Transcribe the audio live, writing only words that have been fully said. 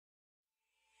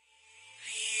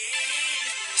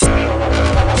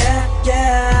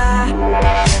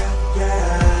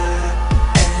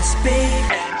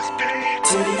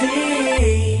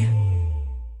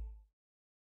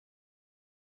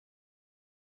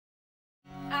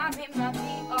I'm in my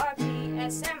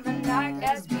PRPSM and dark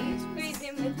SBs,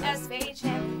 breathing with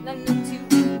SHM, London to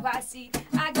NYC.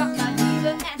 I got my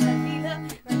visa and the visa,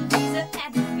 my visa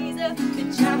and the visa.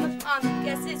 Bitch, I'm up on the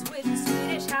guesses with the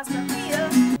Swedish house mafia.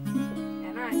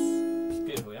 Yeah, nice. It's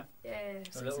beautiful, yeah? Yeah.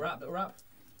 A little rap, little rap.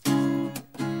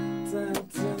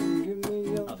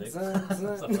 I'll do.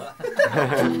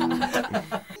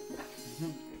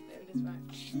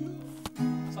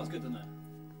 Sounds good, doesn't it?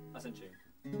 That's in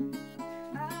tune.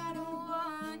 I don't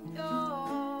want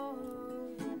your...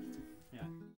 Yeah.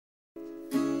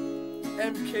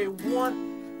 MK1,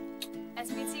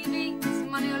 SBTV, some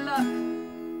money or luck.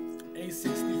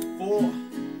 A64,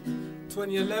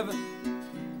 2011.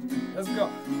 Let's go.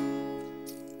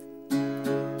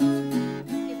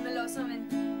 Give me a little something.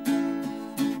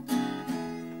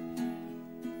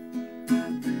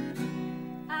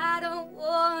 I don't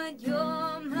want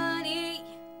your money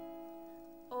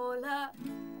or luck.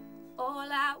 All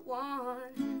I want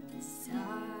is time.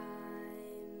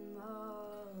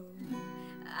 Oh,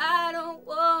 I don't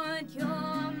want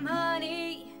your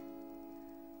money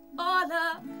or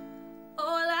luck.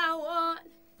 All I want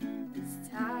is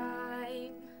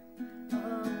time.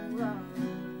 Oh,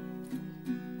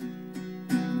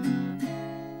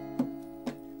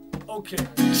 Okay.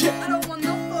 I don't want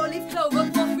no 4-leaf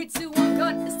clover. 4, 3, 2, 1,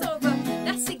 gun, it's over.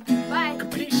 That's it, goodbye.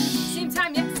 Capiche? Same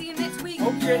time, yeah, see you next week.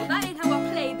 Okay. Well, that ain't how I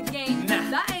play the game. Nah.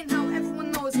 That ain't how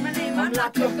everyone knows my name. I'm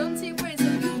like a gunty brains,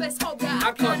 and you best hope that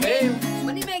I can't name.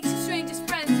 Money makes you strangers,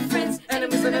 friends, friends,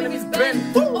 Enemies and enemies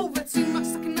bend. bend. Over too much,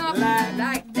 sucking off. Lie.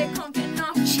 Like they can't get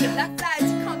enough. Shit. Like flies,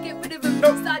 you can't get rid of them.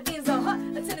 Nope. Sardines are hot.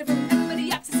 I tell you from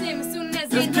everybody acts the same as soon as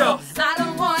Let's they go. know. I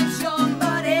don't want your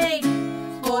money.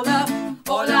 All up,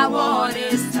 all I want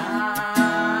is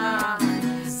time.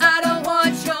 I don't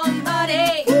want your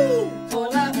money.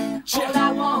 All up, all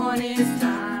I want is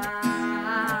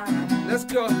time. Let's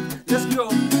go, let's go.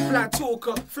 Fly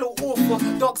talker, float author.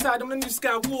 Dark side, I'm the new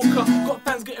Skywalker. Got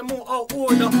fans getting more out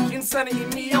order. Insanity,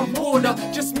 me, I'm border.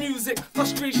 Just music,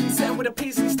 frustration, setting with a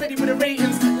pace and steady with the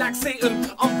ratings. Like Satan,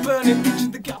 I'm burning.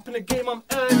 Reaching the gap in the game, I'm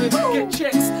earning. Get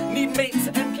checks, need mates.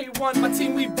 MK1, my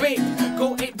team, we bait.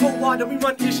 Go 8, go wide, and we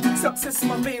run ish. Success in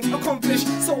my veins, accomplished.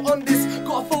 So on this,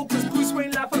 gotta focus. Bruce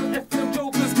Wayne life, I don't F them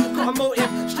jokers. Got a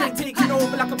motive, straight taking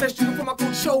over like a vegetable from my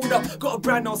cold shoulder. Got a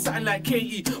brand on something like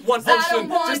KE, one I don't ocean.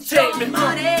 want Just take your me.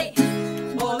 money.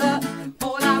 All up,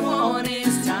 all I want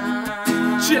is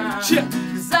time. Chip, chip.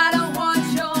 Cause I don't want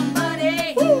your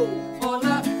money. All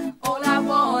up, all I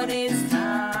want is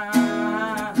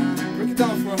time. Break it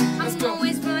down for him. Let's I'm go.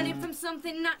 always running from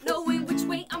something, not knowing which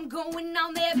way I'm going.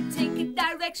 I'll never take a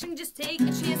direction, just take a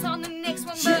chance on the next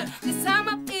one. But this time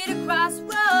I've hit a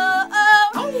crossroad,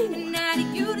 and I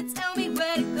need you to tell me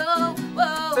where to go.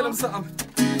 Whoa. Tell him something.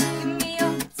 Give me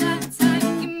your time, time.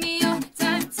 Give me your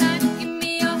time, time. Give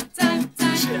me your time,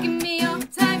 time. Give me your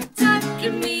time, time.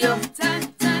 Give me your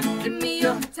time, time. Give me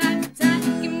your time,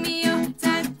 time. Give me your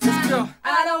time, Let's go. time.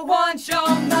 I don't want your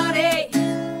money.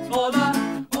 All up,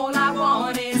 all I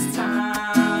want is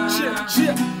time. Chip,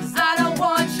 chip. I don't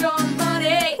want your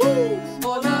money.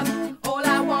 All up, all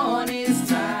I want is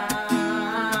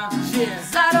time.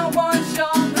 Yes. I don't want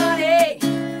your money.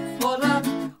 All up,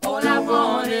 all I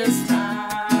want is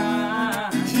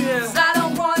time. Yes. I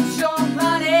don't want your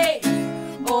money.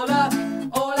 All up,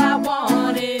 all I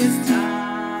want is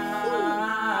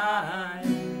time.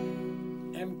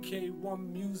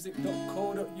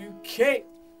 MK1music.co.uk.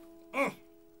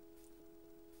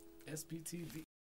 SBTV.